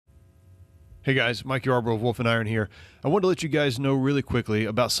Hey guys, Mike Yarbrough of Wolf and Iron here. I wanted to let you guys know really quickly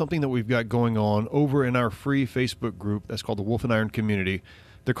about something that we've got going on over in our free Facebook group that's called the Wolf and Iron Community.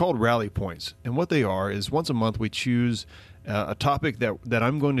 They're called Rally Points, and what they are is once a month we choose a topic that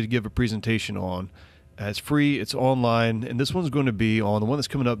I'm going to give a presentation on. It's free, it's online, and this one's going to be on, the one that's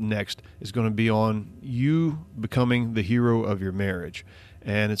coming up next is going to be on you becoming the hero of your marriage.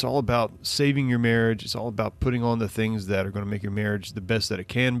 And it's all about saving your marriage. It's all about putting on the things that are going to make your marriage the best that it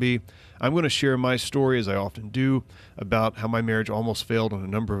can be. I'm going to share my story, as I often do, about how my marriage almost failed on a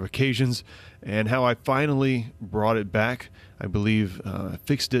number of occasions and how I finally brought it back. I believe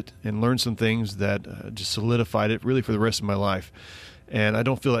fixed it and learned some things that just solidified it really for the rest of my life. And I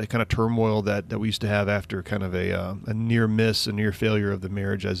don't feel that kind of turmoil that we used to have after kind of a near miss, a near failure of the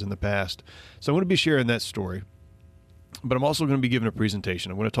marriage as in the past. So I'm going to be sharing that story. But I'm also going to be giving a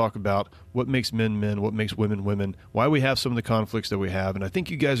presentation. I'm going to talk about what makes men men, what makes women women, why we have some of the conflicts that we have. And I think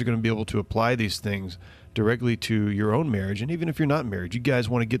you guys are going to be able to apply these things directly to your own marriage. And even if you're not married, you guys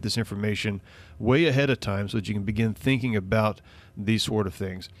want to get this information way ahead of time so that you can begin thinking about these sort of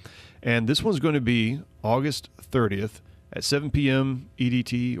things. And this one's going to be August 30th at 7 p.m.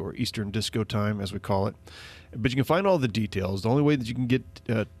 EDT, or Eastern Disco Time, as we call it. But you can find all the details. The only way that you can get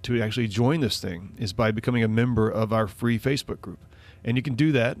to actually join this thing is by becoming a member of our free Facebook group. And you can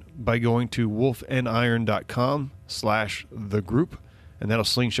do that by going to wolfandiron.com/thegroup, and that'll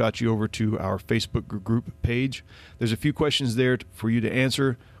slingshot you over to our Facebook group page. There's a few questions there for you to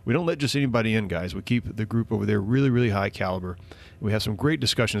answer. We don't let just anybody in, guys. We keep the group over there really, really high caliber. We have some great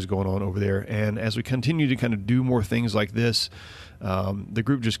discussions going on over there. And as we continue to kind of do more things like this, the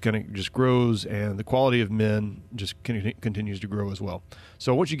group just grows, and the quality of men just continues to grow as well.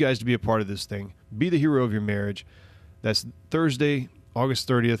 So I want you guys to be a part of this thing. Be the hero of your marriage. That's Thursday, August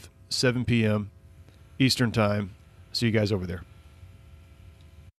 30th, 7 p.m. Eastern Time. See you guys over there.